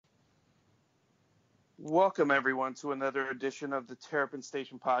Welcome, everyone, to another edition of the Terrapins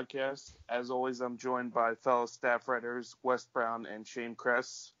Station podcast. As always, I'm joined by fellow staff writers Wes Brown and Shayne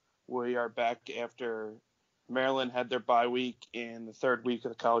Kress. We are back after Maryland had their bye week in the third week of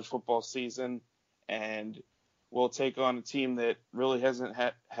the college football season, and we'll take on a team that really hasn't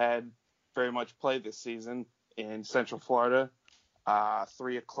had very much play this season in Central Florida.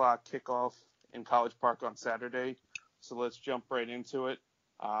 3 o'clock kickoff in College Park on Saturday. So let's jump right into it.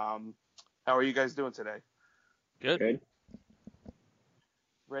 How are you guys doing today? Good.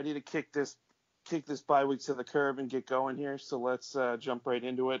 Ready to kick this bye week to the curb and get going here. So let's jump right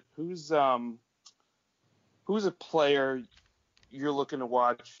into it. Who's a player you're looking to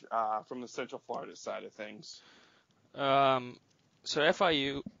watch from the Central Florida side of things? So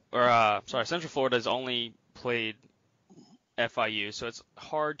Central Florida has only played FIU, so it's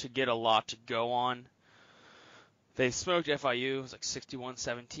hard to get a lot to go on. They smoked FIU. It was like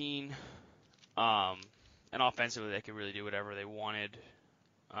 61-17. And offensively, they could really do whatever they wanted.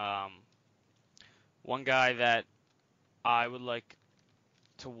 One guy that I would like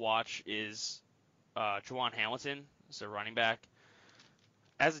to watch is Juwan Hamilton. It's a running back.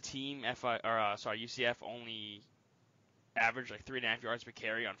 As a team, UCF only averaged like 3.5 yards per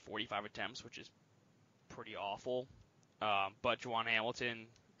carry on 45 attempts, which is pretty awful. But Juwan Hamilton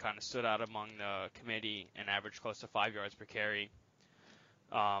kind of stood out among the committee and averaged close to 5 yards per carry,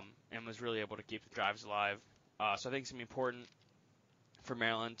 and was really able to keep the drives alive. So I think it's going to be important for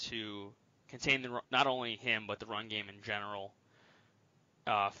Maryland to contain not only him, but the run game in general,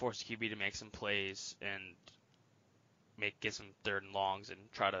 force the QB to make some plays and get some third and longs and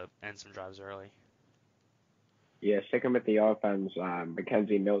try to end some drives early. Yeah, sticking with the offense,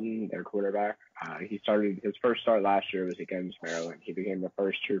 Mackenzie Milton, their quarterback, his first start last year was against Maryland. He became the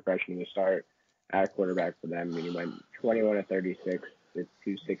first true freshman to start at quarterback for them, and he went 21-36 with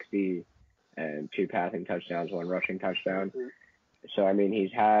 260 and 2 passing touchdowns, 1 rushing touchdown. So I mean,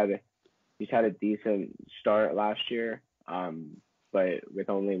 he's had a decent start last year, but with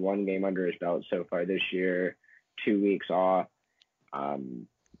only 1 game under his belt so far this year, 2 weeks off,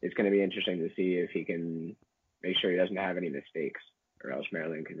 it's going to be interesting to see if he can make sure he doesn't have any mistakes, or else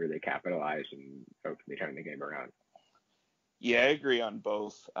Maryland could really capitalize and hopefully turn the game around. Yeah, I agree on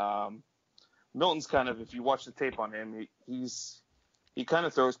both. Milton's kind of, if you watch the tape on him, he kind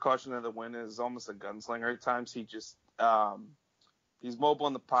of throws caution to the wind and is almost a gunslinger at times. He just he's mobile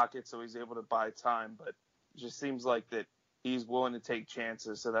in the pocket, so he's able to buy time, but it just seems like that he's willing to take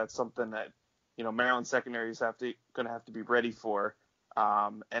chances. So that's something that Maryland secondaries going to have to be ready for.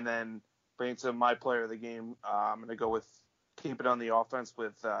 And then bring it to my player of the game. I'm going to go with keep it on the offense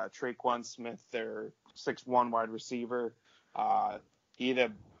with Traquan Smith, their 6'1" wide receiver. He had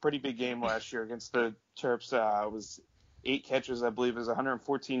a pretty big game last year against the Terps. It was 8 catches, I believe, it was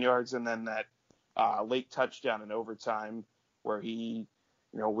 114 yards, and then that late touchdown in overtime where he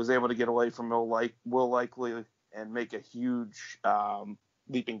was able to get away from Will Likely and make a huge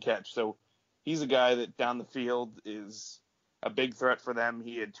leaping catch. So he's a guy that down the field is a big threat for them.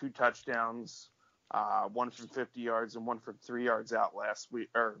 He had 2 touchdowns, 1 from 50 yards and 1 from 3 yards out last week,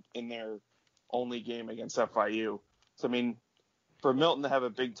 or in their only game against FIU. So, I mean, for Milton to have a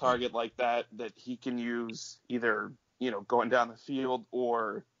big target like that he can use either, going down the field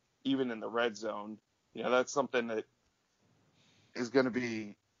or even in the red zone, that's something that is going to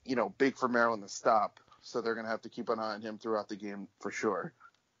be, big for Maryland to stop. So they're going to have to keep an eye on him throughout the game for sure.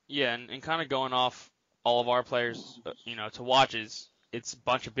 Yeah, and kind of going off all of our players, to watch it's a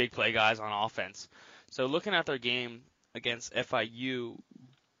bunch of big play guys on offense. So looking at their game against FIU,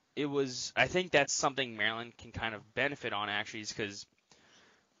 I think that's something Maryland can kind of benefit on actually, because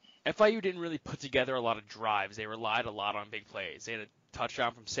FIU didn't really put together a lot of drives. They relied a lot on big plays. They had a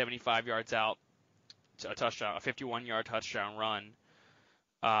touchdown from 75 yards out to a 51-yard touchdown run.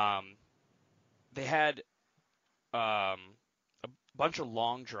 They had a bunch of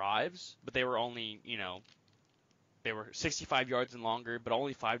long drives, but they were only, they were 65 yards and longer, but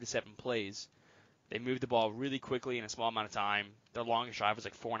only 5 to 7 plays. They moved the ball really quickly in a small amount of time. Their longest drive was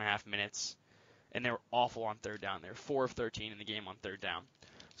like 4.5 minutes, and they were awful on third down. They were 4 of 13 in the game on third down.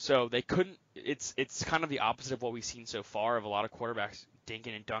 So they couldn't. It's kind of the opposite of what we've seen so far of a lot of quarterbacks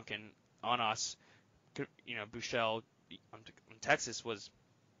dinking and dunking on us. Buechele on Texas was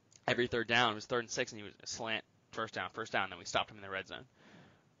every third down. It was 3rd and 6, and he was a slant first down, and then we stopped him in the red zone.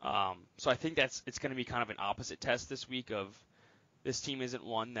 So I think it's going to be kind of an opposite test this week of this team isn't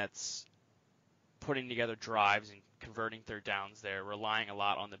one that's putting together drives and converting third downs. They're relying a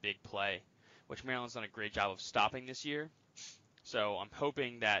lot on the big play, which Maryland's done a great job of stopping this year. So I'm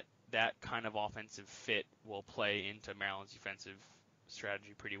hoping that kind of offensive fit will play into Maryland's defensive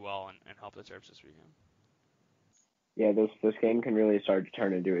strategy pretty well and help the Terps this weekend. Yeah, this game can really start to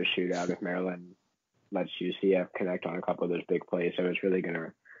turn into a shootout if Maryland lets UCF connect on a couple of those big plays. So it's really going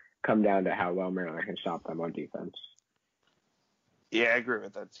to come down to how well Maryland can stop them on defense. Yeah, I agree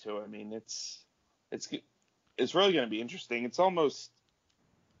with that too. I mean, it's really going to be interesting. It's almost,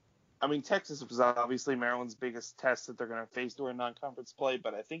 I mean, Texas was obviously Maryland's biggest test that they're going to face during non-conference play,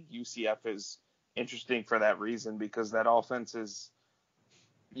 but I think UCF is interesting for that reason because that offense is,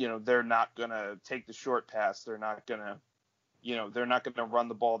 they're not going to take the short pass. They're not going to run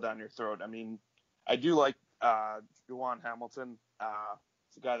the ball down your throat. I mean, I do like Juwan Hamilton.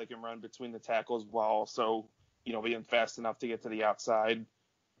 It's a guy that can run between the tackles while also, being fast enough to get to the outside,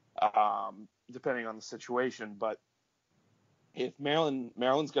 depending on the situation. But if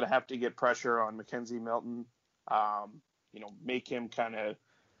Maryland's going to have to get pressure on Mackenzie Milton, make him kind of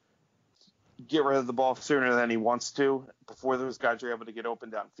get rid of the ball sooner than he wants to before those guys are able to get open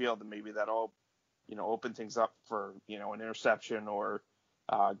downfield, and maybe that'll, open things up for, an interception or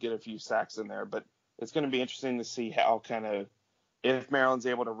get a few sacks in there. But it's going to be interesting to see how if Maryland's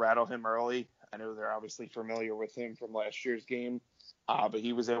able to rattle him early. I know they're obviously familiar with him from last year's game, but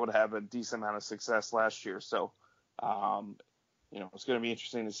he was able to have a decent amount of success last year. So, it's going to be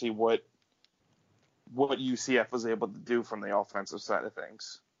interesting to see what UCF was able to do from the offensive side of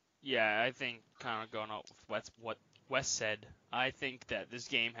things. Yeah, I think kind of going off with what Wes said, I think that this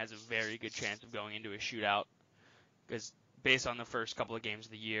game has a very good chance of going into a shootout because based on the first couple of games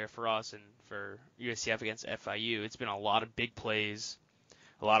of the year for us and for USCF against FIU, it's been a lot of big plays,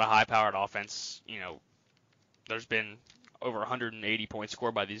 a lot of high-powered offense. There's been over 180 points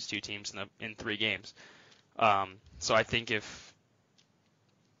scored by these two teams in 3 games. So I think if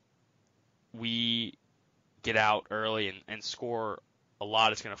we get out early and score a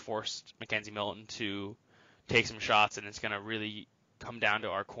lot, it's going to force Mackenzie Milton to take some shots, and it's going to really come down to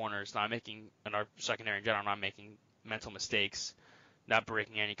our corners not making, and our secondary in general, not making mental mistakes, not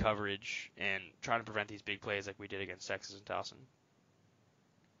breaking any coverage, and trying to prevent these big plays like we did against Texas and Towson.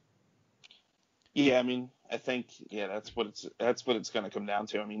 Yeah, I mean, I think that's what it's going to come down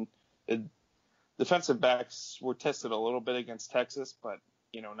to. I mean, the defensive backs were tested a little bit against Texas, but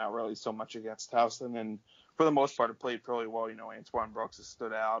not really so much against Towson, and for the most part, it played fairly well. Antoine Brooks has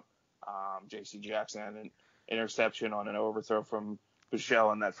stood out. J.C. Jackson had an interception on an overthrow from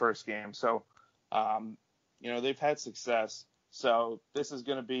Buechele in that first game. So, they've had success. So this is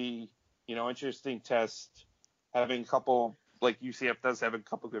going to be, interesting test. Having a couple, like UCF does have a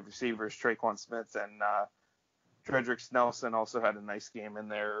couple good receivers, Traquan Smith and Frederick Snelson also had a nice game in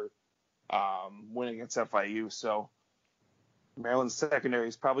their win against FIU. So Maryland's secondary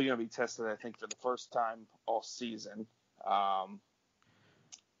is probably going to be tested, I think, for the first time all season.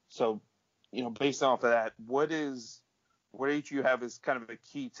 So, based off of that, what each you have as kind of a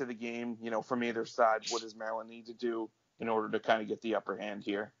key to the game, from either side? What does Maryland need to do in order to kind of get the upper hand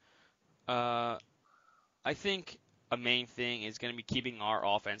here? I think a main thing is going to be keeping our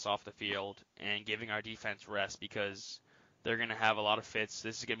offense off the field and giving our defense rest because they're going to have a lot of fits.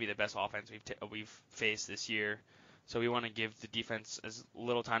 This is going to be the best offense we've faced this year. So we want to give the defense as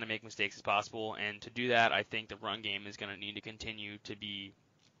little time to make mistakes as possible. And to do that, I think the run game is going to need to continue to be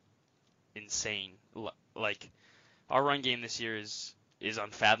insane. Like, our run game this year is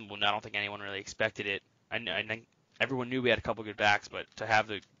unfathomable, and I don't think anyone really expected it. I think everyone knew we had a couple good backs, but to have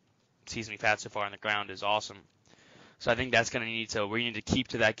the season we've had so far on the ground is awesome. So I think that's going to we need to keep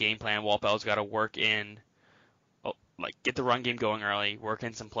to that game plan. Walpel's got to work in, get the run game going early, work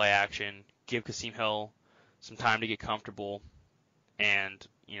in some play action, give Kasim Hill some time to get comfortable, and,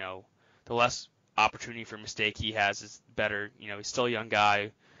 the less opportunity for mistake he has is better. He's still a young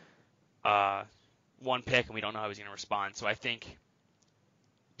guy, 1 pick, and we don't know how he's going to respond. So I think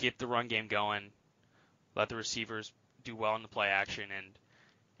get the run game going, let the receivers do well in the play action,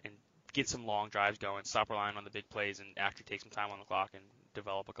 and get some long drives going, stop relying on the big plays, and actually take some time on the clock and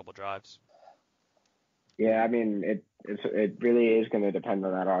develop a couple drives. Yeah, I mean, it really is going to depend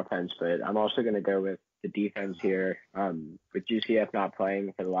on that offense, but I'm also going to go with the defense here. With UCF not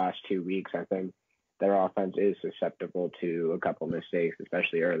playing for the last 2 weeks, I think their offense is susceptible to a couple mistakes,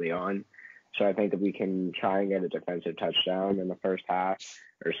 especially early on. So I think that we can try and get a defensive touchdown in the first half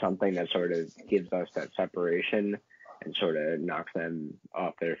or something that sort of gives us that separation and sort of knocks them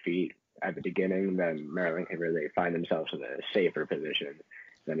off their feet at the beginning. Then Maryland can really find themselves in a safer position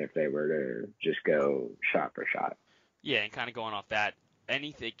than if they were to just go shot for shot. Yeah, and kind of going off that,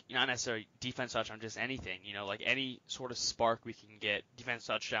 anything, not necessarily defense touchdown, just anything, like any sort of spark we can get, defense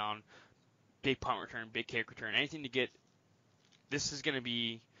touchdown, big punt return, big kick return, anything to get. This is going to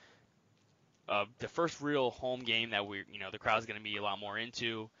be the first real home game that the crowd's going to be a lot more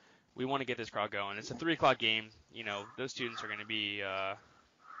into. we want to get this crowd going. It's a 3 o'clock game. Those students are going to be a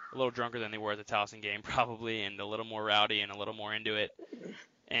little drunker than they were at the Towson game probably, and a little more rowdy and a little more into it.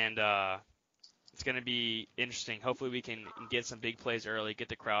 And it's going to be interesting. Hopefully we can get some big plays early, get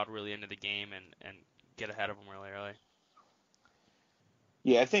the crowd really into the game, and get ahead of them really early.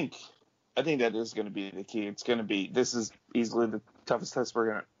 Yeah, I think that is going to be the key. This is easily the toughest test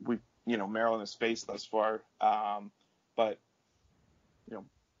Maryland has faced thus far. But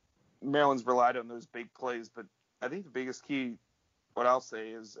Maryland's relied on those big plays. But I think the biggest key, what I'll say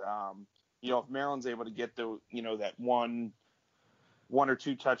is, if Maryland's able to get that one or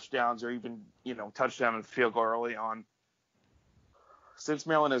two touchdowns, or even touchdown and field goal early on, since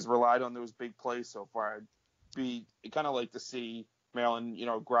Maryland has relied on those big plays so far, I'd kind of like to see Maryland,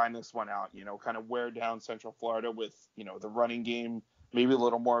 grind this one out, kind of wear down Central Florida with, the running game, maybe a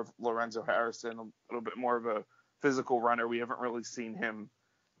little more of Lorenzo Harrison, a little bit more of a physical runner. We haven't really seen him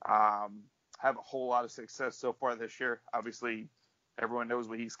have a whole lot of success so far this year. Obviously, everyone knows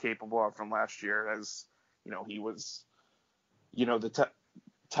what he's capable of from last year, as, he was, the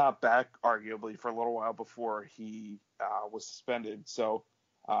top back arguably for a little while before he was suspended. So,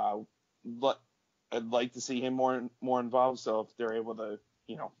 I'd like to see him more involved. So if they're able to,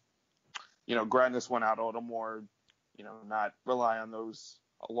 grind this one out a little more, not rely on those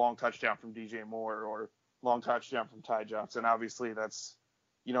a long touchdown from DJ Moore or long touchdown from Ty Johnson. Obviously, that's,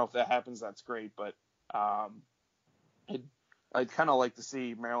 if that happens, that's great. But I'd kind of like to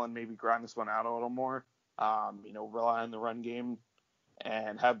see Maryland maybe grind this one out a little more. Rely on the run game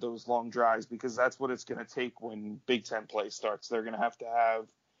and have those long drives, because that's what it's going to take when Big Ten play starts. They're going to have,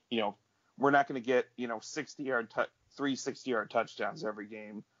 we're not going to get, 3 60-yard touchdowns every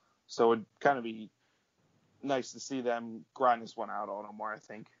game. So it'd kind of be nice to see them grind this one out a little more, I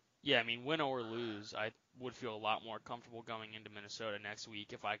think. Yeah, I mean, win or lose, I would feel a lot more comfortable going into Minnesota next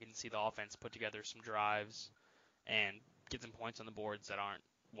week if I can see the offense put together some drives and get some points on the boards that aren't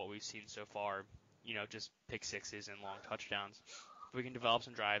what we've seen so far, just pick sixes and long touchdowns. If we can develop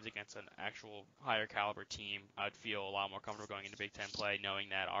some drives against an actual higher caliber team, I'd feel a lot more comfortable going into Big Ten play, knowing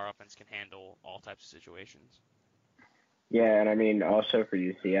that our offense can handle all types of situations. Yeah, and I mean, also for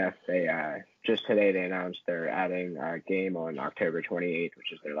UCF, they just today they announced they're adding a game on October 28th,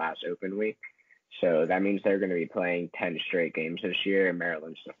 which is their last open week. So that means they're going to be playing 10 straight games this year, and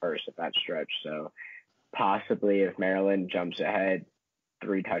Maryland's the first of that stretch. So possibly if Maryland jumps ahead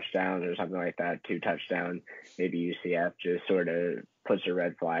 3 touchdowns or something like that, 2 touchdowns, maybe UCF just sort of puts a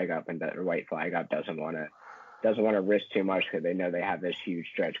red flag up and a white flag up, doesn't want to risk too much because they know they have this huge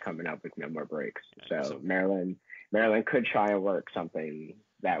stretch coming up with no more breaks. So Maryland could try and work something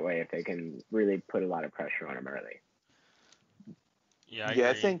that way if they can really put a lot of pressure on them early. Yeah, I agree.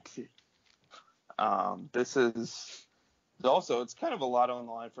 I think this is also, it's kind of a lot on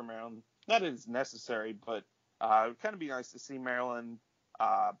the line for Maryland. Not as necessary, but it would kind of be nice to see Maryland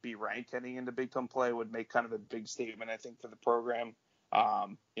be ranked heading into Big Ten play. Would make kind of a big statement, I think, for the program.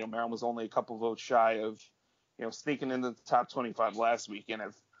 Maryland was only a couple votes shy of, sneaking into the top 25 last week. And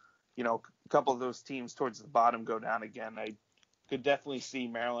if, a couple of those teams towards the bottom go down again, I could definitely see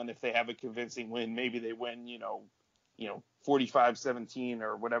Maryland, if they have a convincing win, maybe they win, 45-17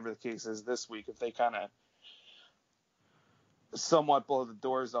 or whatever the case is this week. If they kind of somewhat blow the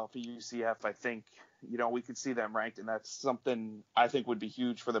doors off of UCF, I think, we could see them ranked, and that's something I think would be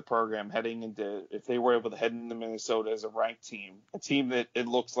huge for the program heading into, if they were able to head into Minnesota as a ranked team, a team that it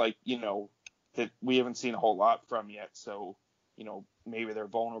looks like, that we haven't seen a whole lot from yet. So, maybe they're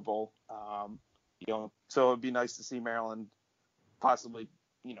vulnerable. So it'd be nice to see Maryland possibly,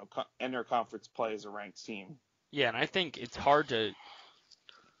 enter conference play as a ranked team. Yeah, and I think it's hard to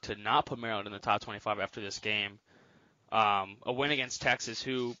not put Maryland in the top 25 after this game. A win against Texas,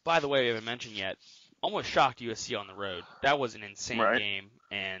 who, by the way, we haven't mentioned yet, almost shocked USC on the road. That was an insane game,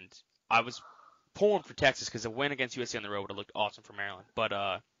 and I was pulling for Texas because a win against USC on the road would have looked awesome for Maryland. But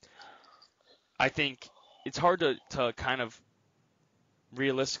I think it's hard to kind of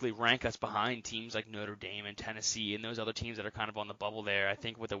realistically rank us behind teams like Notre Dame and Tennessee and those other teams that are kind of on the bubble there. I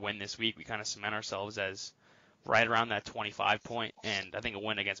think with a win this week, we kind of cement ourselves as right around that 25 point, and I think a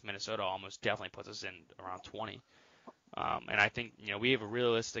win against Minnesota almost definitely puts us in around 20. And I think, we have a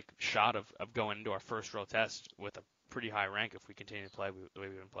realistic shot of going into our first real test with a pretty high rank if we continue to play the way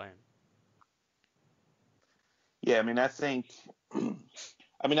we've been playing. Yeah, I mean, I think,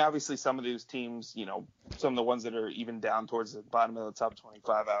 obviously some of these teams, some of the ones that are even down towards the bottom of the top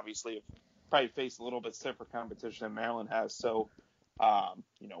 25, obviously have probably faced a little bit stiffer competition than Maryland has. So,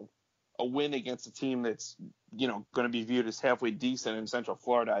 a win against a team that's, going to be viewed as halfway decent in Central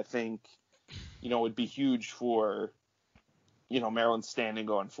Florida, I think, would be huge for Maryland's standing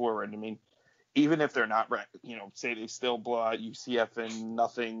going forward. I mean, even if they're not ranked, say they still blow out UCF and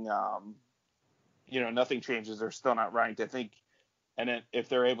nothing, nothing changes, they're still not ranked. I think, and then if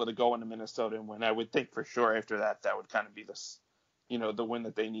they're able to go into Minnesota and win, I would think for sure after that would kind of be this, the win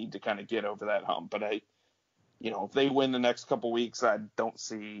that they need to kind of get over that hump. But if they win the next couple weeks, I don't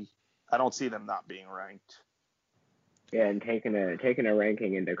see them not being ranked. Yeah, and taking a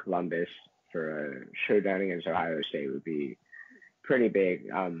ranking into Columbus for a showdown against Ohio State would be pretty big.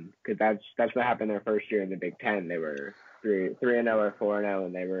 Because that's what happened their first year in the Big Ten. They were 3-0 or 4-0,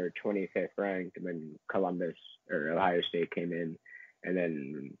 and they were 25th ranked when Columbus or Ohio State came in, and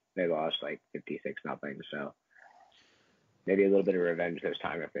then they lost like 56-0. So maybe a little bit of revenge this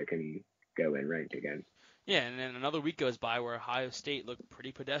time if they can go in ranked again. Yeah, and then another week goes by where Ohio State looked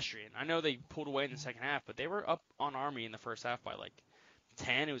pretty pedestrian. I know they pulled away in the second half, but they were up on Army in the first half by like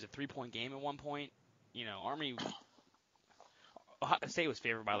 10. It was a 3-point game at one point. Ohio State was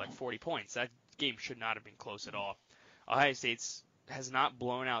favored by like 40 points. That game should not have been close at all. Ohio State has not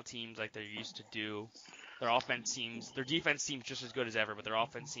blown out teams like they're used to do. Their defense seems just as good as ever, but their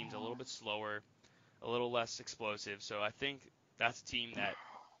offense seems a little bit slower, a little less explosive. So I think that's a team that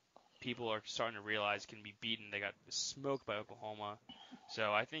people are starting to realize can be beaten. They got smoked by Oklahoma.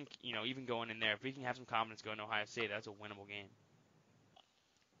 So I think, even going in there, if we can have some confidence going to Ohio State, that's a winnable game.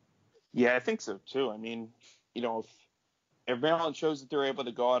 Yeah, I think so too. I mean, if Maryland shows that they're able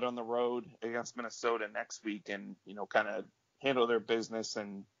to go out on the road against Minnesota next week and, kind of handle their business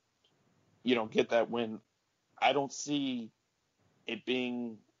and, get that win, I don't see it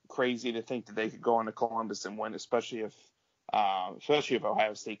being crazy to think that they could go into Columbus and win, especially if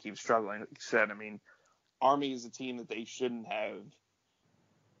Ohio State keeps struggling. Like you said, I mean, Army is a team that they shouldn't have,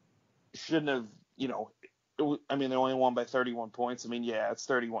 they only won by 31 points. I mean, yeah, it's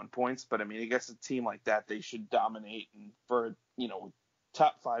 31 points, but I mean, against a team like that, they should dominate. And for,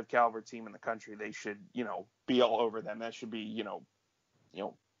 top 5 caliber team in the country, they should, be all over them. That should be,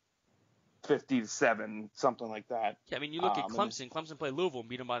 50-7, something like that. Yeah, I mean, you look at Clemson. Clemson played Louisville and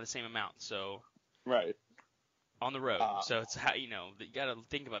beat them by the same amount. So right. On the road. So it's how, you got to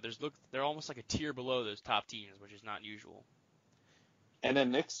think about it. They're almost like a tier below those top teams, which is not usual. And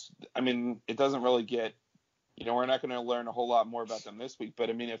then it doesn't really get, we're not going to learn a whole lot more about them this week, but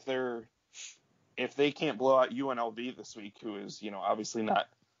I mean, if they can't blow out UNLV this week, who is, obviously not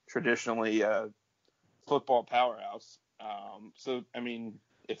traditionally a football powerhouse. So, I mean,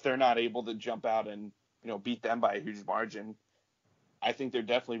 if they're not able to jump out and, beat them by a huge margin, I think they're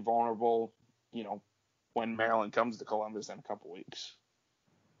definitely vulnerable, when Maryland comes to Columbus in a couple weeks.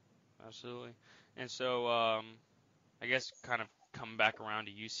 Absolutely. And so, I guess kind of coming back around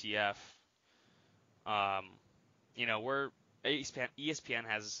to UCF, ESPN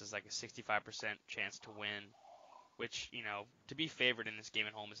has this as like a 65% chance to win, which, to be favored in this game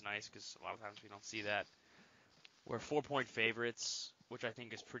at home is nice because a lot of times we don't see that. We're 4-point favorites, which I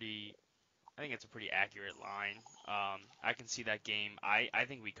think it's a pretty accurate line. I can see that game. I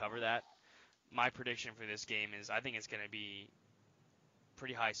think we cover that. My prediction for this game is I think it's going to be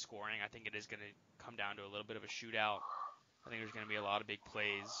pretty high scoring. I think it is going to come down to a little bit of a shootout. I think there's going to be a lot of big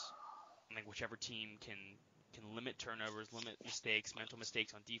plays. I think whichever team can limit turnovers, limit mistakes, mental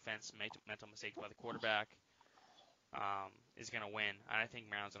mistakes on defense, mental mistakes by the quarterback, is going to win. And I think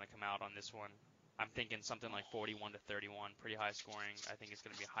Maryland's going to come out on this one. I'm thinking something like 41-31, pretty high scoring. I think it's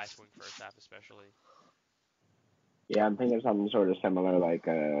going to be a high scoring first half especially. Yeah, I'm thinking something sort of similar, like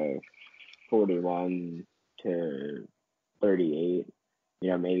 41-38.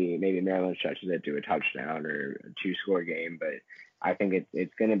 Maybe Maryland stretches it to a touchdown or a 2-score game, but I think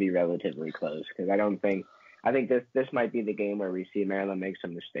it's going to be relatively close because I think this might be the game where we see Maryland make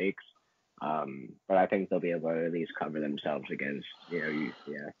some mistakes, but I think they'll be able to at least cover themselves against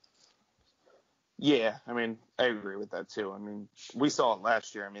UCF. Yeah, I mean, I agree with that too. I mean, we saw it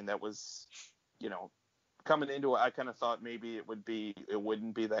last year. I mean, that was, coming into it, I kind of thought maybe it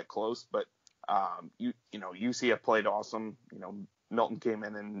wouldn't be that close, but UCF played awesome. Milton came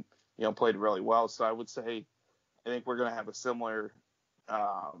in and played really well. So I would say I think we're going to have a similar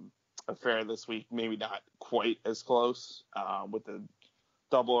affair this week. Maybe not quite as close with the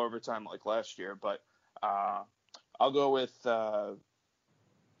double overtime like last year, but I'll go with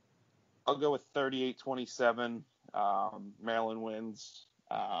 38-27. Maryland wins.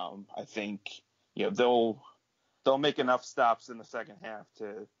 I think they'll make enough stops in the second half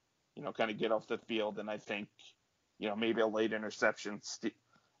to kind of get off the field, and I think maybe a late interception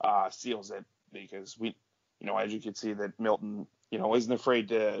seals it because we as you can see that Milton isn't afraid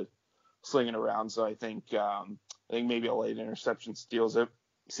to sling it around. So I think maybe a late interception seals it,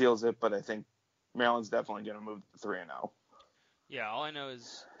 but I think Maryland's definitely going to move to 3-0. Yeah, all I know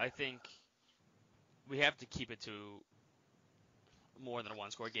is I think we have to keep it to more than a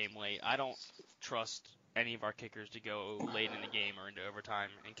one-score game late. I don't trust any of our kickers to go late in the game or into overtime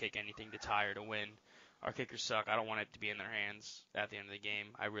and kick anything to tie or to win. Our kickers suck. I don't want it to be in their hands at the end of the game.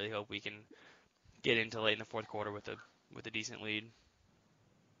 I really hope we can get into late in the fourth quarter with a decent lead.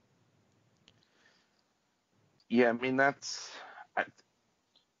 Yeah, I mean not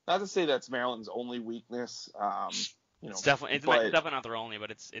to say that's Maryland's only weakness. It's definitely not their only, but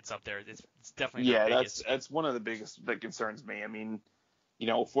it's up there. It's definitely their biggest. That's one of the biggest that concerns me. I mean,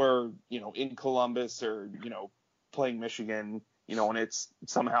 if we're in Columbus or playing Michigan, and it's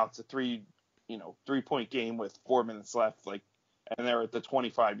a 3-point game with 4 minutes left, and they're at the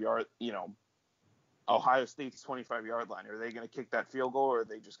 25-yard, Ohio State's 25-yard line. Are they going to kick that field goal, or are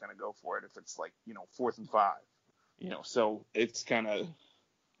they just going to go for it if it's 4th and 5? So it's kind of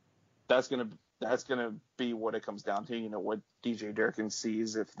that's gonna be what it comes down to. What DJ Durkin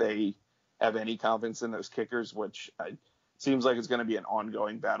sees, if they have any confidence in those kickers, which seems like it's going to be an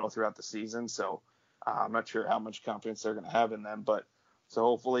ongoing battle throughout the season. So I'm not sure how much confidence they're going to have in them, but so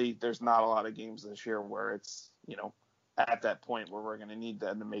hopefully there's not a lot of games this year where it's at that point where we're going to need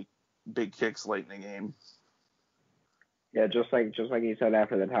them to make big kicks late in the game. Yeah, just like he said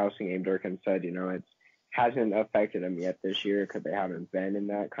after the Towson game, Durkin said, it hasn't affected them yet this year because they haven't been in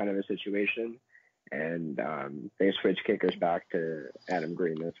that kind of a situation. And they switched kickers back to Adam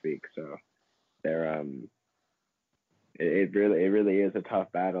Green this week, so they're it really is a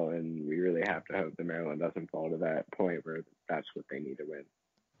tough battle, and we really have to hope that Maryland doesn't fall to that point where that's what they need to win.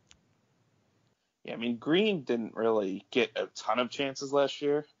 Yeah, I mean, Green didn't really get a ton of chances last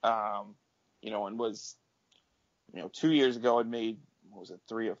year, and was 2 years ago had made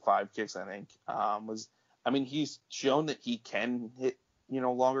 3 of 5 kicks, I think. He's shown that he can hit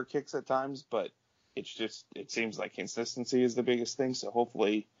longer kicks at times, but it seems like consistency is the biggest thing. So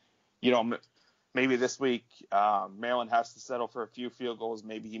hopefully, maybe this week Maryland has to settle for a few field goals.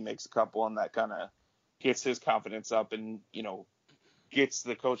 Maybe he makes a couple, and that kind of gets his confidence up, and gets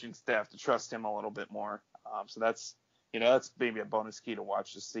the coaching staff to trust him a little bit more. So that's maybe a bonus key to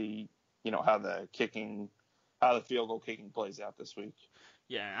watch to see how the field goal kicking plays out this week.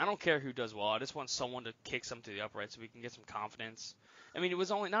 Yeah, I don't care who does well. I just want someone to kick some to the upright so we can get some confidence. I mean, it was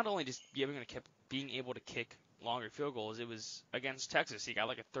not only just being able to kick longer field goals. It was against Texas. He got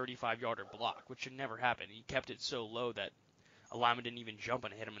like a 35-yarder block, which should never happen. He kept it so low that a lineman didn't even jump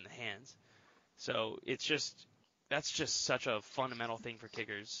and hit him in the hands. So that's just such a fundamental thing for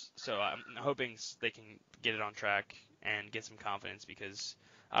kickers. So I'm hoping they can get it on track and get some confidence, because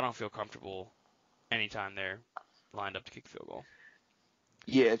I don't feel comfortable anytime they're lined up to kick a field goal.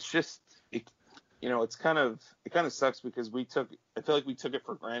 Yeah, it's just it kind of sucks because I feel like we took it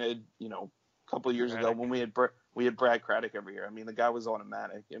for granted, a couple of years ago when we had Brad Craddock every year. I mean, the guy was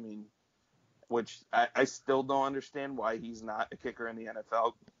automatic. I mean, which I still don't understand why he's not a kicker in the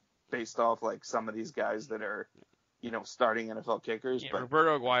NFL based off some of these guys that are starting NFL kickers. Yeah, but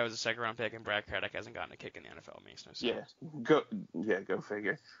Roberto Aguayo was a second-round pick, and Brad Craddock hasn't gotten a kick in the NFL. It makes no sense. Go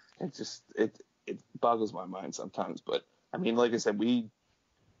figure. It boggles my mind sometimes. But I mean, like I said,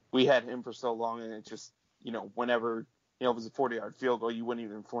 we had him for so long, and it just whenever if it was a 40-yard field goal, you wouldn't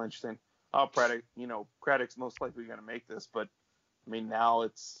even flinch. Then Craddock's most likely going to make this. But I mean, now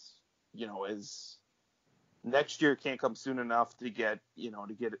it's as next year can't come soon enough to get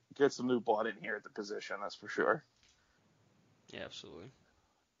some new blood in here at the position. That's for sure. Yeah, absolutely.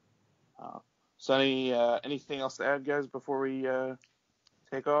 So anything else to add, guys, before we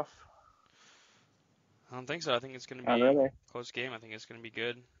take off? I don't think so. I think it's going to be a close game. I think it's going to be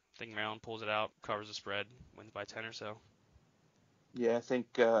good. I think Maryland pulls it out, covers the spread, wins by 10 or so. Yeah, I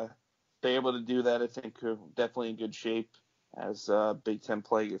think they're able to do that. I think we're definitely in good shape as Big Ten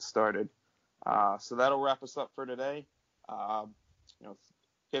play gets started. So that'll wrap us up for today.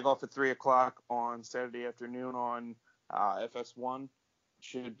 Kick off at 3 o'clock on Saturday afternoon on FS1.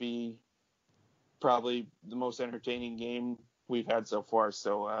 Should be probably the most entertaining game we've had so far.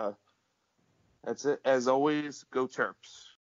 So that's it. As always, go Terps.